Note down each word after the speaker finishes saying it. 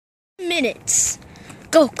Minutes.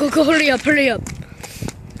 Go, hurry up.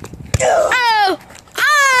 Oh!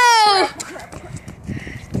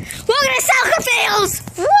 We're gonna soccer fails!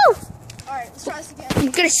 Woo! Alright, let's try this again.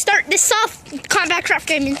 I'm gonna start this off combat craft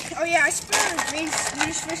gaming. Oh yeah, I spit a green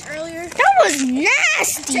Swedish fish earlier. That was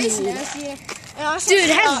nasty! Tastes nasty. Dude,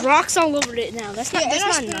 it has rocks all over it now. That's not, that's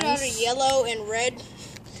not nice. nice. Out a yellow and red.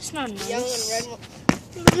 That's not nice. Yellow and red one.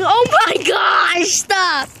 Oh my gosh,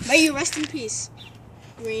 stop! May you rest in peace.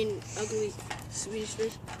 Green, ugly Swedish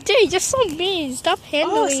fish. Dude, you're so mean. Stop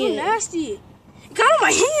handling it. Oh, it's so nasty. It got on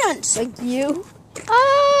my hands. Like you.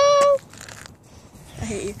 Oh! I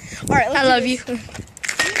hate you. Alright, I love you. Here's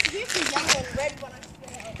the yellow and red one I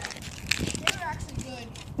spit out. They were actually good.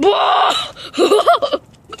 Whoa!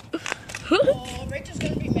 Oh, Rachel's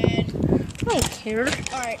gonna be mad. I don't care.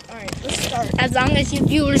 Alright, let's start. As long as you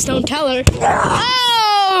viewers don't tell her.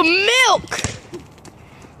 Oh, milk!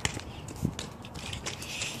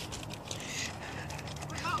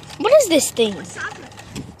 What is this thing?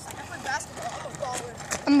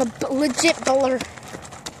 I'm a legit bowler.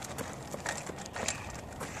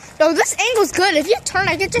 No, this angle's good. If you turn,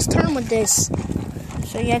 I can just turn with this.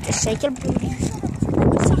 So you have to shake your booty.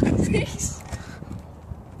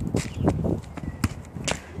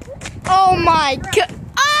 Oh my god.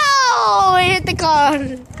 Oh, it hit the car.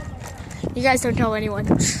 You guys don't tell anyone.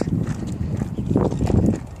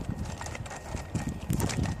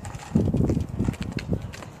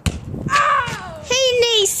 He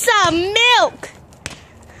needs some milk.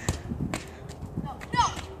 No.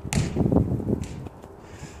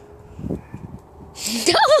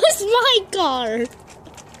 That was my car.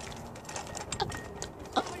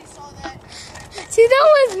 Nobody saw that. See, that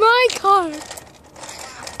was my car.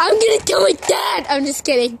 I'm gonna do it, Dad. I'm just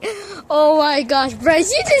kidding. Oh my gosh,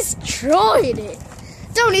 Bryce, you destroyed it.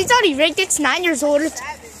 Dude, it's already rigged. It's 9 years old.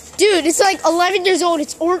 Dude, it's like 11 years old.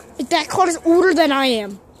 That car is older than I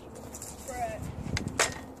am.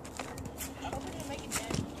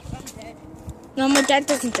 No, my dad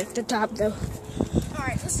doesn't take the top though.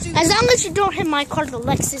 Alright, let's do this. As long as you don't hit my car, the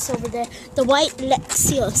Lexus over there. The white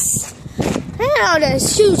Lexus. Oh,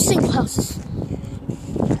 there's huge single houses.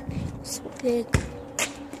 It's big.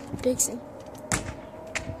 Big thing.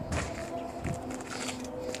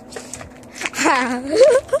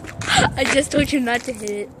 I just told you not to hit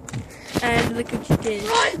it. And look what you did.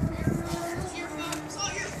 Run!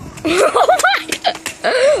 Oh my god!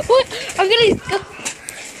 What? I'm gonna go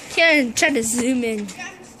here and try to zoom in. I'm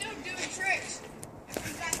still doing tricks.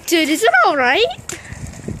 Dude, is it alright?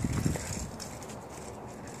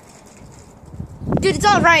 Dude, it's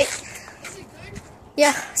alright. Is it good?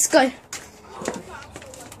 Yeah, it's good.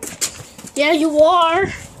 Yeah, you are.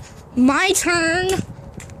 My turn.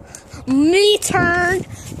 Me turn.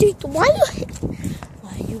 Dude, why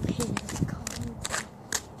you hitting this car?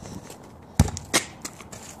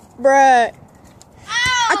 Bruh. Ow!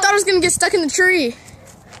 I thought I was gonna get stuck in the tree.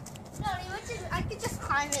 No, I could just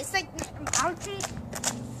climb it. It's like our tree.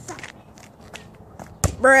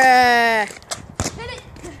 Bruh. Hit it.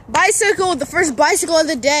 Bicycle, the first bicycle of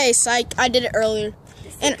the day. Psych, I did it earlier.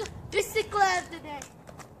 Bicycle of the day.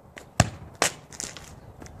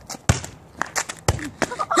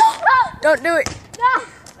 Don't do it. No!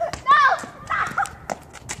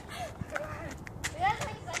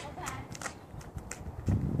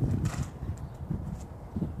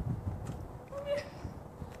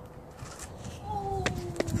 Oh,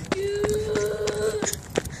 dude.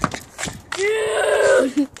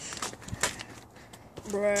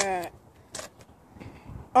 Bruh.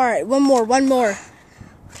 Alright, one more.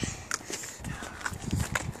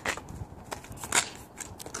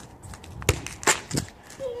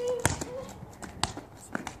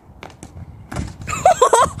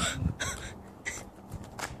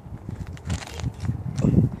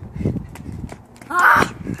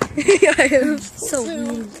 Ah! So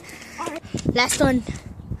weird. Last one.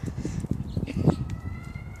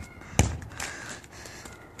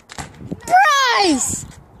 Bryce!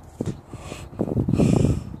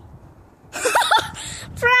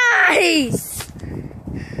 Bryce!